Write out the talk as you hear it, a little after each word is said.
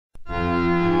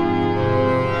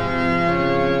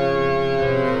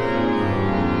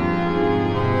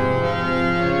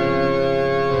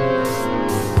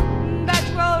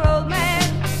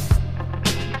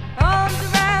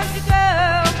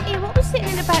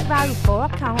that road for? I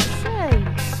can't see.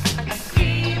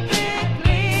 Keep it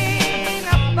clean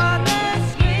up on the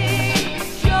screen.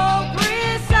 Show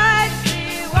precisely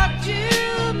what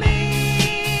you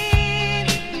mean.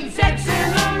 Sex in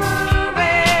the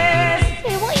movies.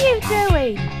 Hey, what are you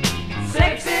doing?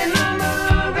 Sex in the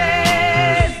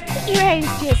movies. Put your hands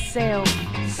to yourself.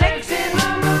 Sex in the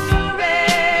movies.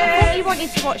 I thought you wanted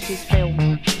to watch this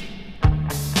film.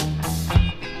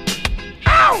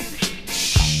 Ow!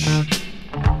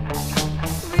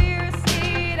 Rear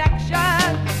seat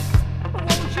action.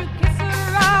 Won't you kiss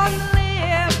her on the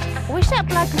lips? I wish that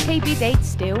bloke could keep his head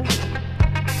still.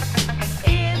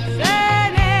 It's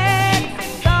an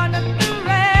exit on a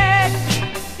thread.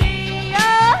 See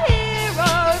your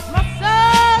heroes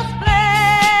muscles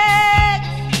flex.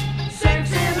 Sex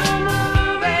in the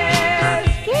movies.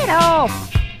 Get off.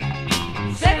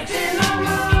 Sex in the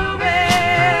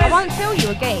movies. I won't tell you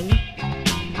again.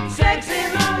 Sex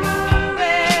in the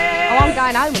movies. Oh, I'm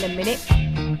going home in a minute.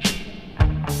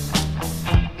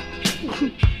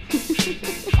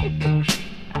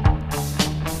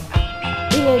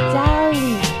 Dear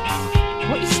darling,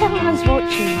 what if someone's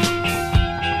watching?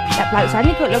 That bloke's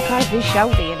only got to look over his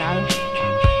shoulder, you know.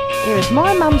 Here, if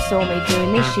my mum saw me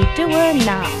doing this, she'd do her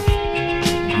now.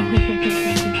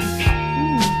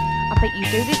 I bet you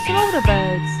do this to all the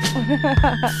birds.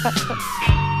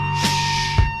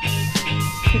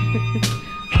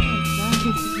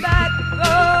 That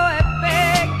go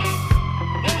epic.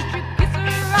 Won't you kiss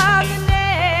her on the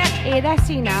neck? Here, that's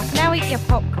enough. Now eat your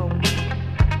popcorn.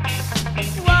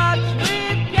 Watch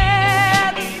with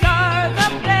care the stars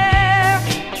up there.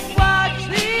 Watch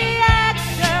the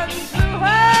action through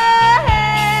her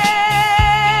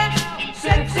hair.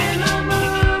 Sex in the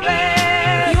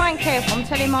movies. You won't care if I'm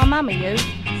telling my mum of you.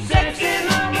 Sex in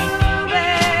the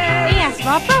movies. He has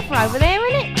my brother over there,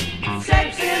 innit?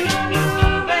 Sex in the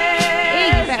movies. Here,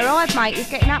 you better hide, mate. He's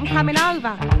getting up and coming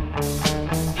over.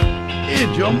 Here,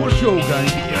 John, what's your game?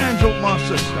 Get your hands off my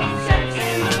sister. Sex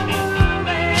in the movies.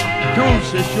 Come on,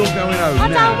 sis, you're going home I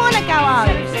now. don't want to go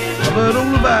home. I've heard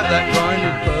all about that crying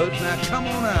with birds. Now, come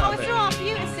on I out was of too it. hard for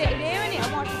you to sit in here, innit?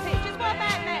 And watch the pictures. What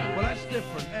about me? Well, that's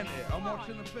different, isn't it? I'm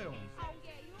watching the film. Oh,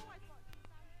 yeah, you always watch the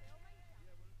same film,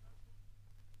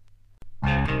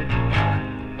 ain't you?